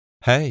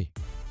Hey,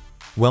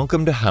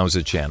 welcome to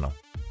Howza channel.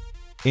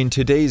 In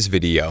today's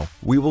video,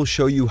 we will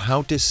show you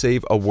how to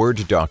save a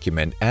Word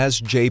document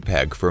as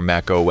JPEG for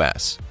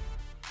macOS.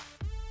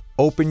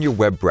 Open your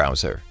web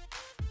browser.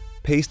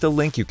 Paste a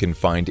link you can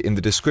find in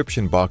the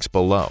description box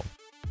below.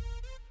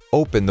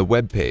 Open the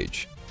web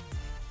page.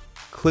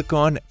 Click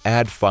on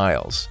Add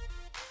Files.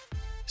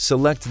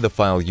 Select the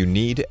file you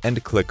need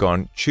and click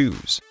on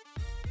Choose.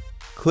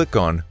 Click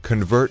on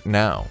Convert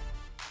Now.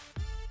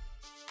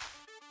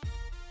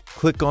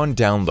 Click on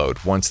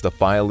Download once the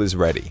file is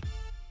ready.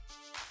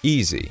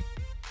 Easy.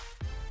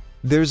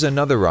 There's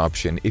another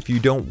option if you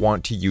don't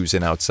want to use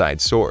an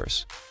outside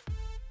source.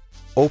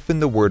 Open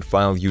the Word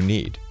file you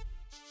need.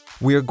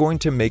 We are going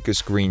to make a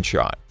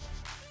screenshot.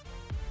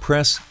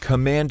 Press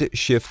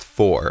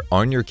Command-Shift-4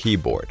 on your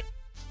keyboard.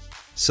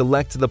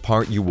 Select the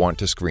part you want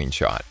to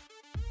screenshot.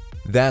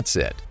 That's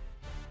it.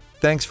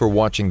 Thanks for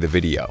watching the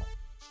video.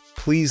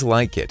 Please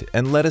like it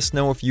and let us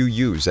know if you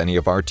use any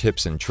of our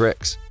tips and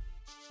tricks.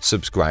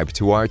 Subscribe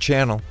to our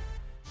channel.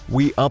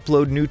 We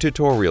upload new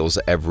tutorials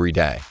every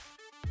day.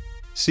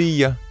 See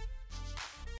ya!